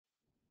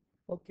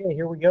Okay,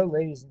 here we go,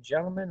 ladies and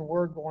gentlemen.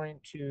 We're going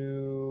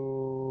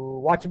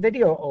to watch a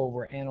video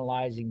over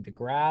analyzing the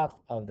graph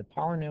of the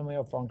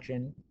polynomial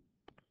function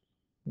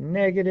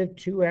negative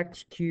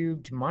 2x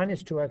cubed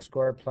minus 2x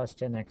squared plus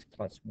 10x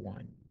plus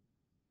 1.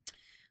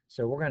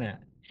 So we're going to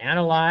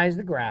analyze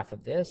the graph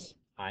of this,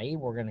 i.e.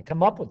 we're going to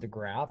come up with the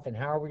graph. And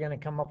how are we going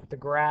to come up with the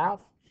graph?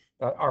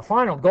 Our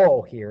final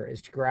goal here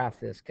is to graph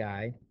this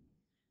guy,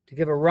 to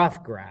give a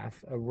rough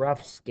graph, a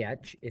rough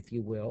sketch, if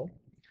you will,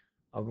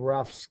 a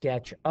rough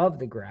sketch of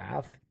the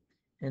graph.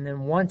 And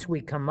then once we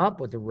come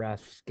up with a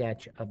rough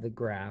sketch of the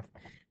graph,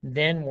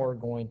 then we're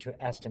going to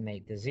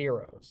estimate the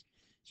zeros.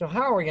 So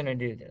how are we going to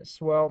do this?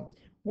 Well,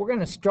 we're going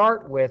to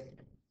start with,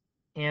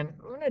 and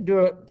we're going to do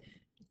it,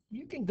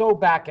 you can go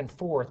back and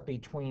forth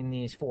between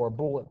these 4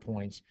 bullet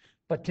points,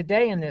 but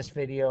today in this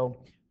video,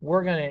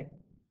 we're going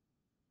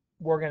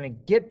to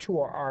get to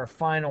our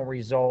final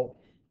result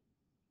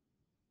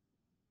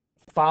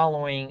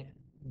following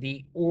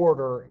the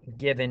order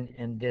given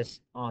in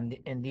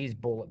these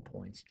bullet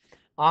points.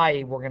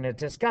 i.e., we're going to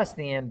discuss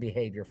the end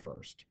behavior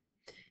first.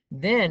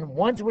 Then,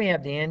 once we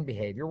have the end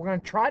behavior, we're going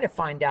to try to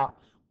find out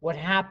what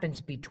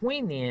happens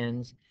between the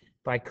ends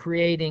by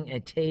creating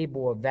a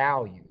table of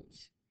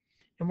values.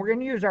 And we're going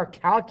to use our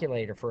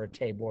calculator for a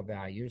table of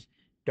values.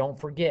 Don't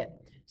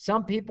forget,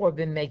 some people have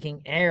been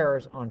making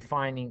errors on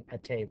finding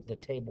the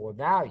table of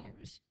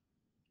values.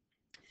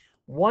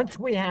 Once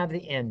we have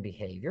the end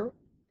behavior,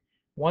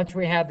 once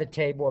we have the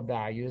table of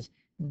values,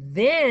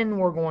 then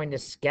we're going to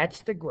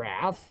sketch the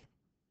graph,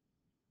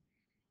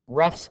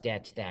 rough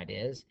sketch that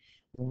is.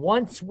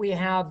 Once we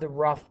have the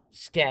rough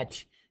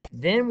sketch,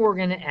 then we're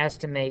going to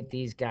estimate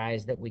these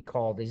guys that we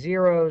call the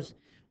zeros,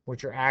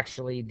 which are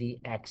actually the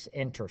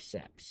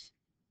x-intercepts.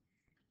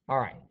 All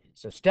right,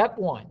 so step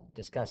 1,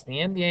 discuss the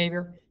end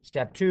behavior.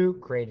 Step 2,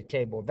 create a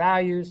table of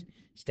values.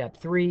 Step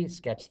 3,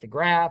 sketch the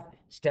graph.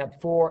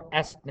 Step 4,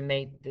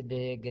 estimate the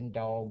dig and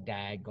dog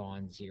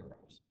daggone zeros.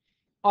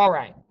 All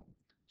right,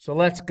 so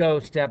let's go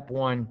step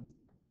 1,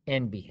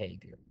 end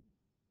behavior.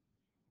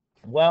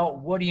 Well,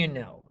 what do you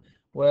know?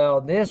 Well,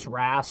 this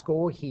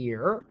rascal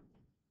here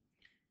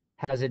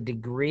has a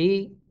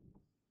degree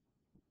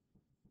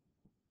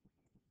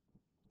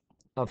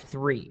of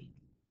 3.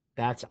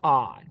 That's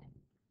odd.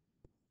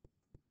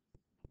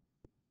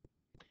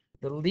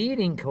 The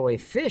leading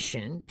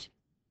coefficient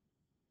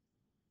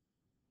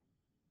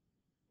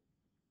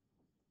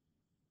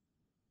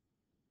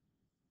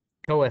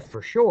coef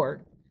for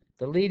short,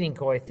 the leading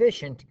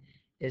coefficient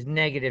is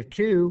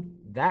 -2.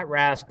 That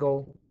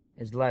rascal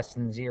is less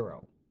than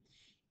 0.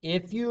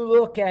 If you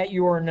look at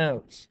your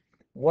notes,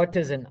 what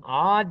does an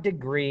odd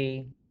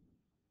degree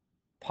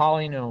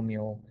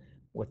polynomial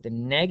with the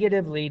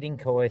negative leading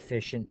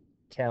coefficient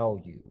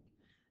tell you?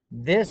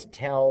 This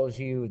tells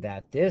you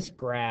that this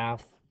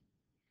graph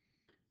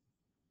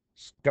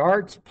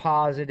starts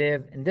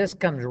positive, and this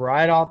comes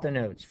right off the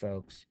notes,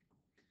 folks.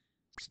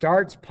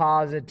 Starts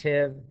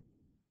positive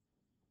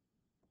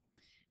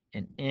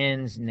and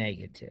ends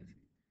negative.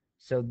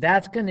 So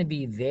that's going to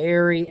be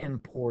very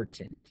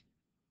important.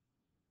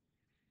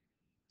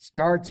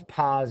 Starts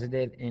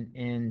positive and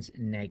ends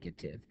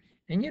negative.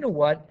 And you know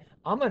what?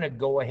 I'm going to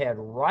go ahead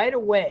right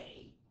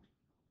away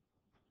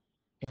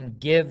and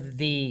give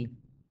the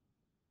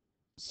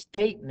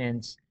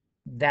statements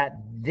that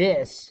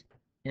this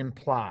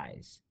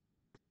implies.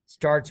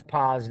 Starts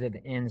positive,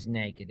 ends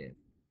negative.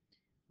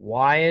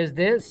 Why is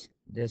this?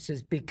 This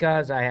is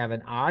because I have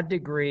an odd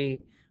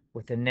degree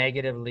with a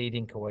negative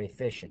leading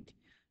coefficient.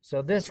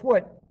 So this is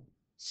what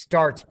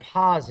starts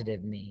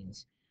positive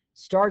means.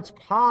 Starts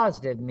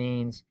positive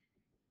means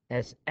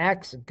as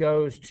x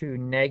goes to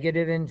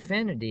negative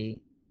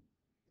infinity,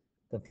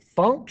 the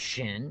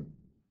function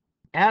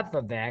f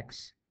of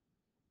x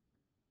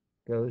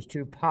goes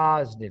to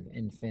positive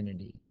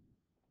infinity.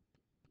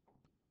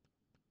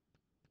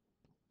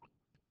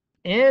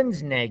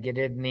 Ends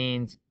negative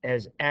means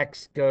as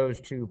x goes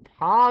to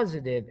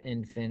positive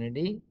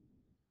infinity,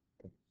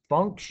 the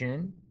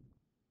function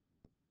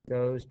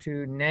goes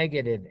to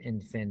negative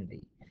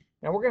infinity.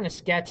 Now we're going to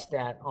sketch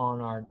that on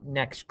our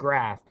next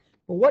graph.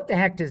 But what the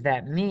heck does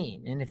that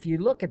mean? And if you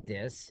look at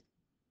this,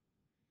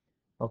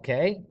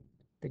 okay,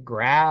 the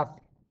graph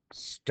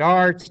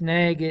starts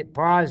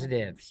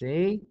positive,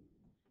 see?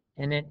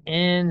 And it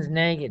ends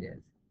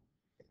negative.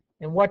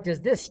 And what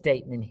does this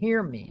statement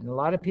here mean? A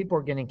lot of people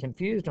are getting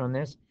confused on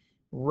this.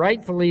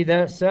 Rightfully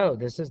so.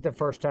 This is the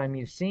first time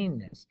you've seen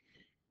this.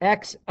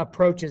 X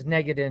approaches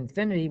negative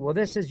infinity. Well,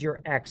 this is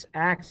your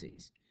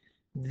x-axis.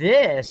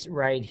 This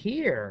right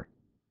here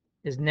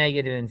is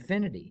negative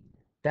infinity.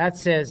 That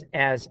says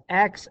as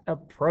x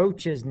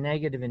approaches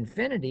negative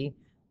infinity,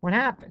 what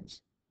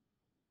happens?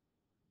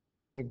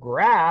 The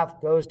graph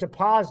goes to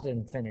positive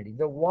infinity.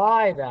 The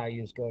y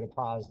values go to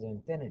positive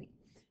infinity.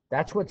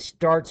 That's what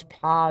starts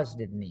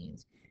positive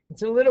means.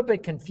 It's a little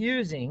bit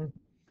confusing,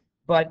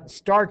 but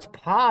starts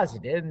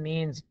positive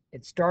means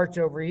it starts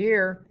over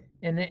here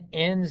and it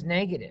ends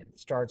negative.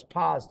 Starts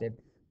positive.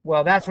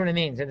 Well, that's what it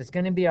means. And it's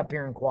going to be up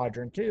here in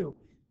quadrant 2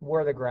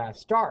 where the graph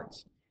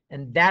starts.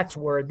 And that's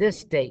where this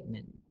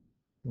statement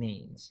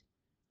means.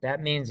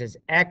 That means as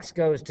x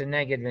goes to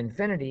negative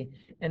infinity,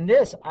 and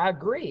this, I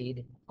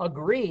agreed,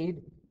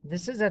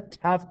 this is a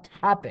tough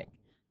topic,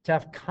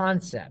 tough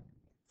concept.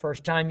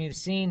 First time you've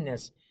seen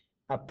this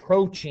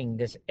approaching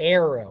this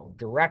arrow,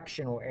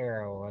 directional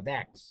arrow of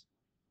x.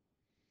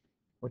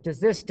 What does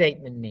this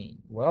statement mean?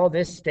 Well,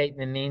 this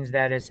statement means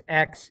that as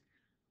x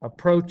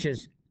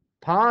approaches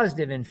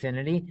positive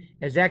infinity,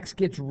 as x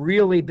gets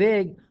really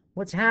big,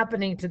 what's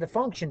happening to the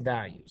function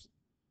values?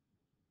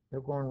 They're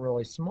going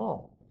really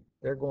small.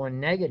 They're going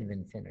negative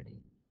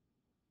infinity.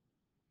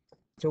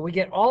 So we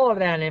get all of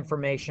that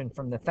information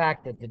from the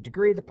fact that the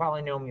degree of the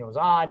polynomial is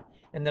odd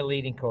and the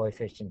leading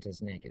coefficient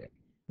is negative.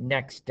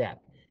 Next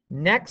step.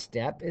 Next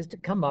step is to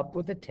come up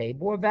with a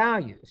table of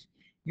values.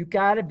 You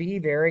got to be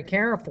very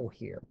careful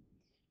here.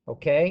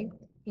 Okay?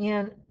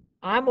 And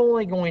I'm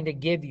only going to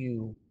give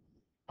you,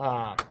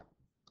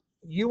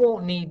 you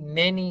won't need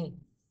many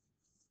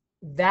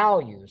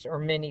values or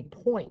many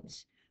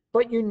points,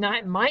 but you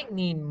might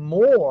need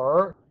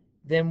more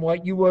than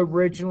what you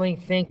originally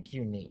think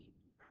you need.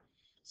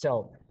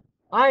 So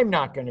I'm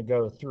not going to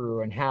go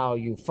through and how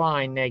you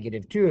find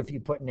 -2. If you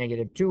put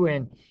 -2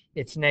 in,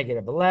 it's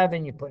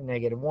 -11. You put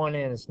 -1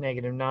 in, it's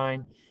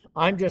 -9.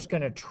 I'm just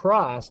going to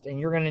trust, and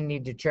you're going to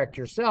need to check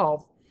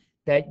yourself,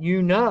 that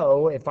you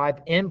know if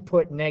I've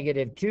input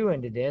 -2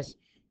 into this,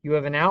 you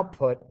have an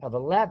output of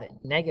 11,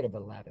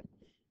 -11.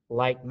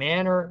 Like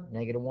manner,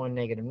 -1,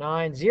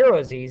 -9. 0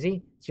 is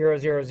easy. 0,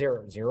 0,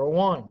 0, 0,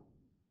 1.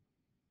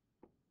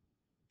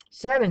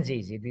 7's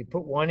easy. If you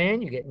put 1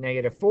 in, you get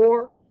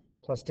 -4.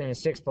 Plus 10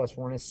 is 6, plus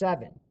 1 is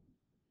 7.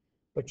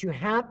 But you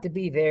have to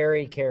be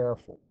very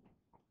careful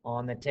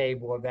on the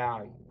table of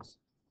values.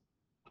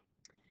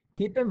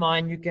 Keep in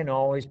mind you can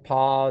always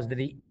pause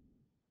the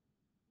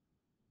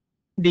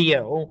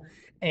video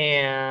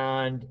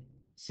and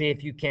see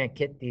if you can't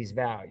get these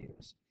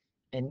values.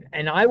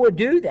 And I would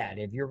do that.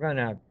 If you're going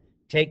to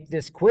take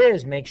this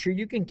quiz, make sure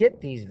you can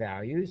get these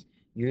values.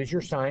 Use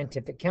your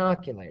scientific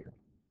calculator.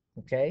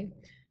 Okay?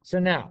 So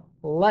now,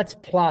 let's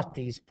plot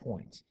these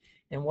points.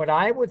 And what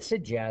I would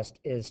suggest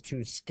is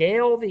to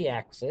scale the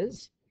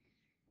x's,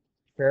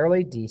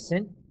 fairly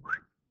decent.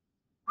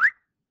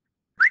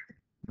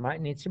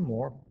 Might need some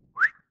more.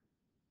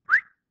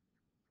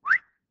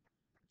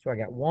 So I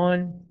got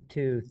 1,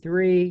 2,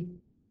 3,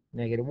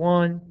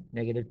 -1,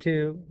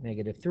 -2,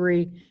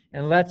 -3.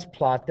 And let's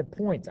plot the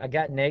points. I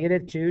got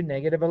 -2,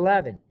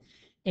 -11.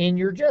 And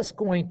you're just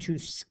going to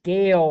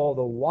scale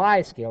the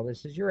y scale,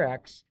 this is your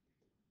x,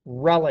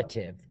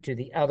 relative to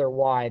the other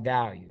y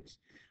values.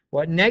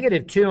 Well, at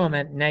 -2, I'm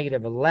at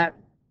 -11.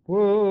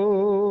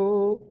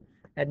 Whoa.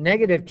 At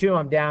 -2,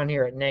 I'm down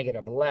here at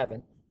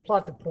 -11.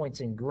 Plot the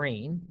points in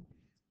green.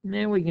 And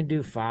then we can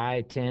do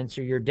 5, 10.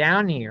 So you're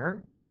down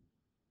here.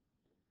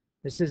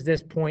 This is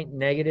this point,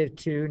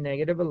 -2,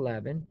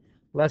 -11.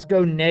 Let's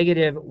go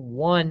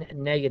 -1,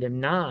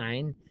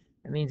 -9.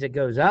 That means it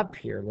goes up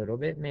here a little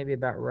bit, maybe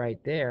about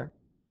right there.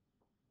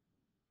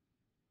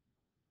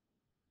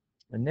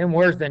 And then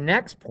where's the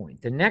next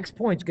point? The next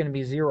point is going to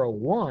be 0,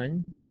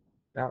 1.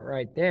 About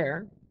right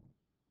there.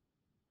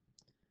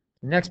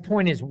 The next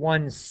point is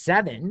 1,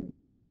 7.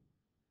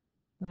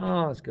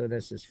 Oh, let's go.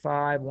 This is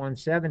 5. 1,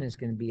 7 is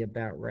going to be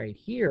about right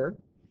here.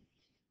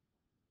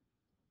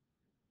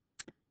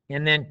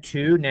 And then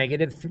 2,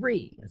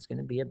 -3. That's going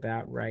to be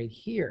about right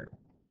here.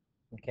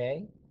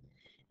 Okay?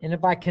 And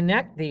if I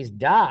connect these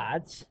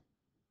dots,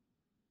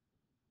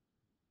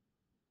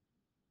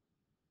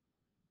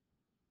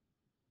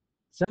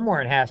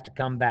 somewhere it has to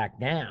come back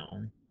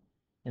down.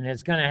 And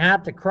it's going to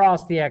have to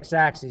cross the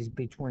x-axis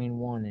between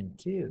 1 and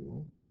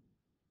 2.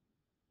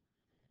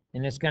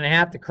 And it's going to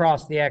have to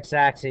cross the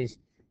x-axis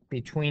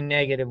between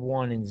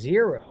 -1 and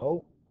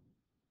 0.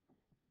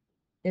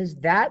 Is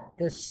that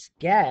the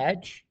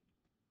sketch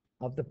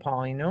of the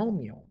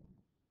polynomial?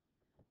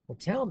 Well,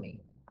 tell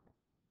me.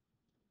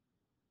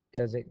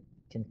 Does it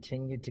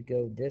continue to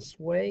go this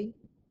way?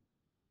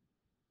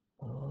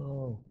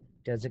 Oh,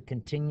 does it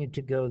continue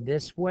to go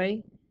this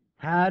way?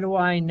 How do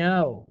I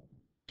know?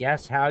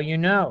 Guess how you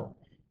know.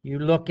 You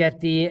look at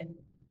the,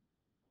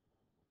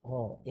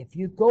 if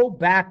you go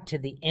back to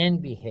the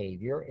end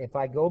behavior, if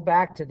I go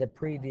back to the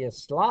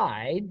previous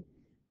slide,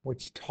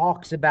 which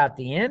talks about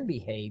the end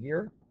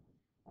behavior,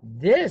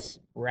 this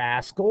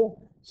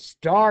rascal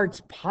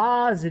starts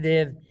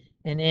positive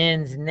and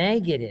ends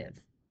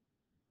negative.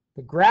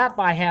 The graph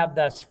I have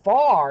thus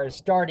far is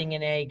starting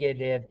in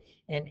negative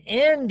and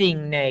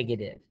ending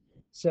negative.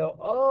 So,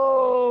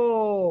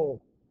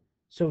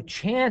 so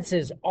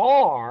chances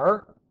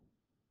are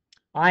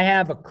I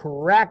have a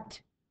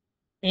correct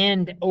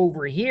end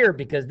over here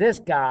because this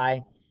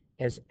guy,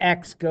 as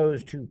x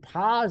goes to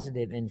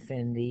positive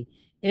infinity,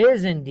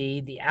 is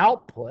indeed, the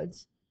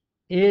outputs,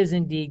 is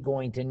indeed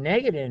going to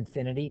negative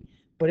infinity,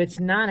 but it's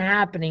not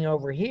happening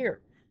over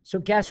here. So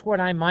guess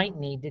what I might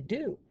need to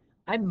do?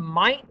 I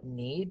might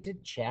need to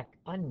check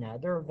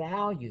another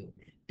value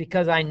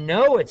because I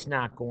know it's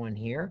not going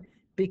here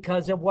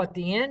because of what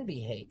the end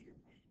behavior.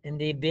 And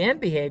the end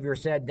behavior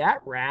said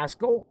that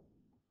rascal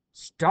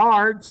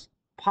starts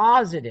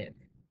positive.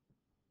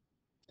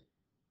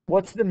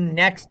 What's the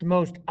next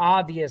most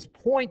obvious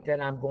point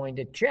that I'm going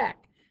to check?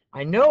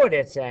 I know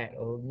it's at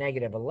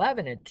negative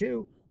 11 at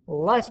 2.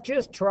 Let's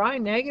just try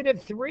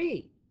negative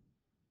 3.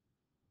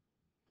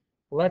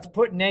 Let's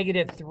put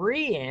negative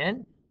 3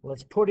 in.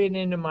 Let's put it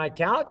into my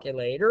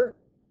calculator.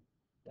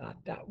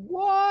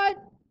 What?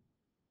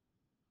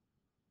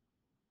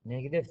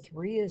 Negative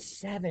 3 is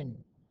 7.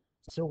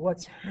 So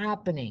what's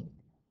happening?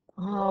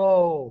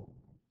 Oh,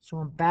 so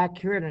I'm back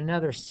here at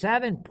another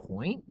 7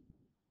 point.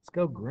 Let's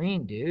go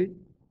green, dude.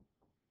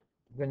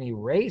 I'm going to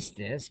erase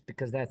this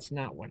because that's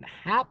not what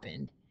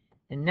happened.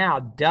 And now,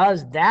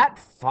 does that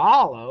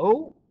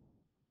follow?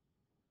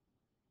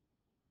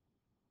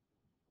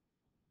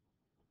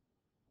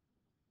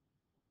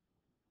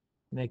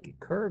 Make it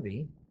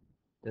curvy.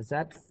 Does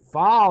that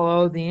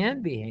follow the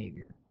end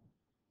behavior?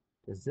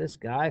 Does this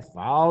guy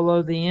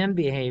follow the end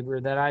behavior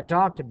that I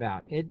talked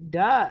about? It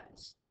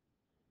does.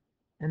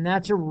 And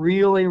that's a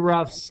really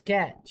rough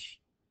sketch.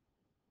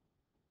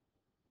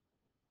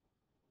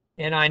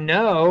 And I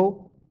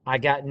know I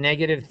got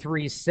negative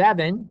 3,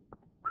 7.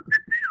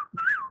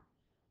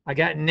 I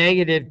got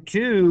negative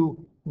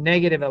 2,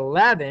 negative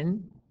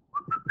 11.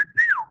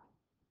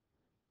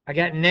 I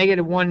got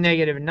negative 1,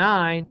 negative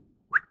 9.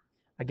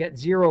 I got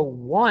 0,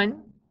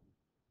 1.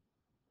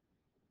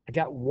 I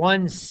got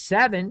 1,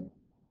 7.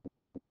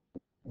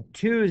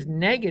 2 is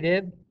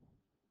negative.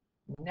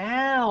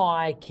 Now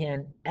I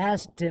can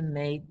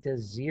estimate the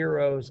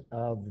zeros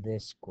of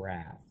this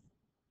graph.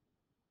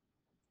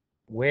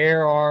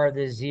 Where are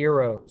the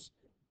zeros?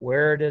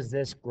 Where does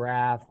this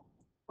graph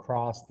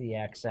cross the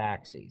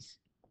x-axis?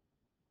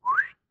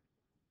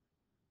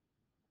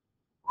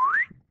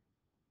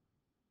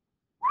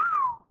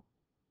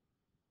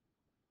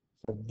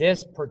 So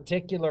this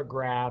particular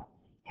graph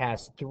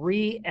has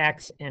 3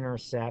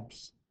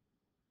 x-intercepts,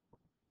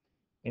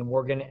 and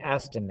we're going to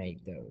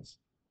estimate those.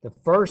 The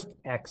first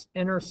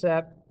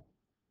x-intercept,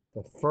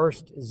 the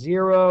first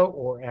 0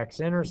 or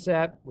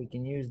x-intercept, we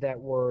can use that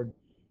word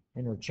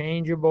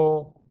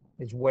interchangeable,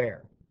 is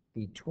where?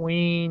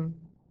 Between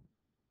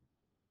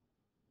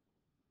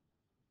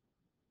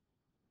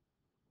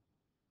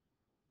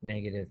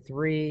negative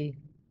 3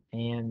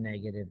 and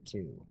negative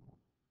 2.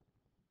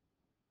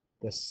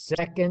 The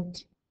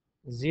second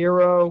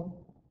 0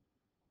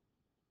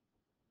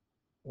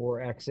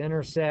 or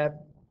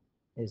x-intercept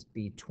is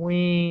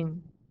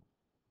between,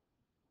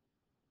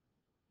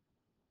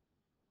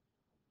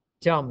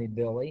 tell me,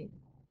 Billy,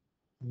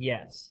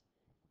 yes,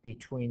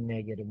 between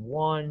negative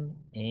 1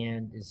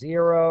 and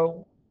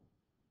 0.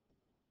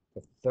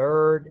 The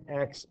third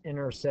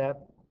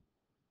x-intercept,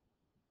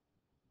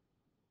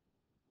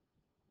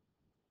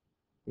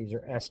 these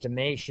are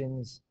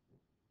estimations,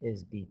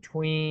 is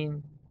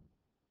between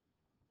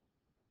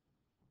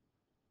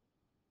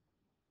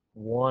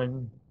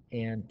 1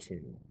 and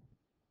 2.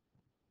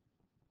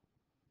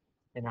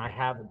 And I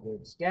have a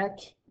good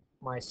sketch.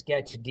 My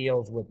sketch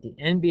deals with the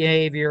end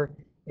behavior.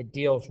 It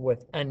deals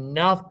with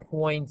enough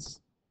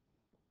points.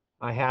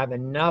 I have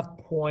enough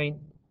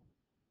points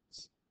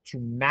to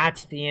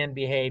match the end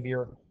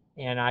behavior,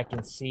 and I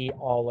can see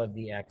all of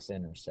the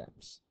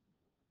x-intercepts.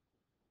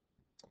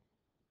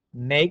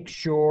 Make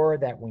sure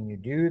that when you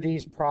do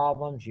these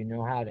problems, you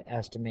know how to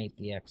estimate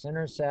the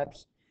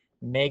x-intercepts.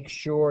 Make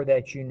sure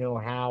that you know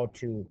how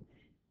to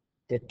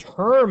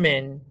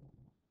determine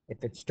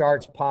if it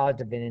starts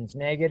positive and ends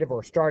negative,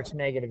 or starts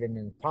negative and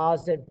ends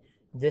positive.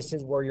 This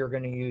is where you're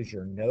going to use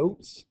your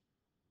notes.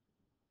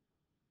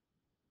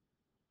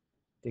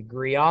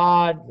 Degree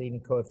odd, leading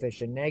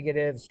coefficient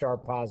negative,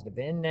 start positive,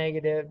 end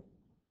negative.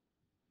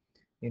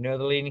 You know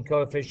the leading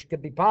coefficient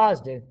could be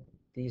positive.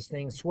 These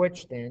things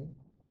switch then.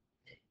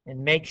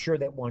 And make sure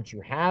that once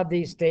you have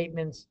these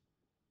statements,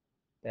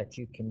 that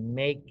you can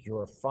make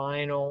your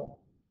final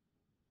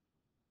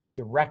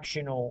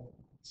directional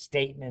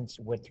statements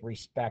with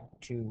respect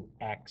to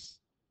x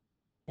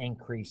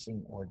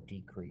increasing or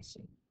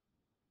decreasing.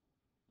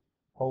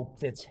 Hope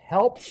this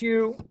helps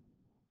you.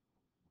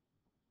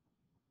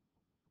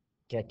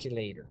 Catch you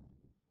later.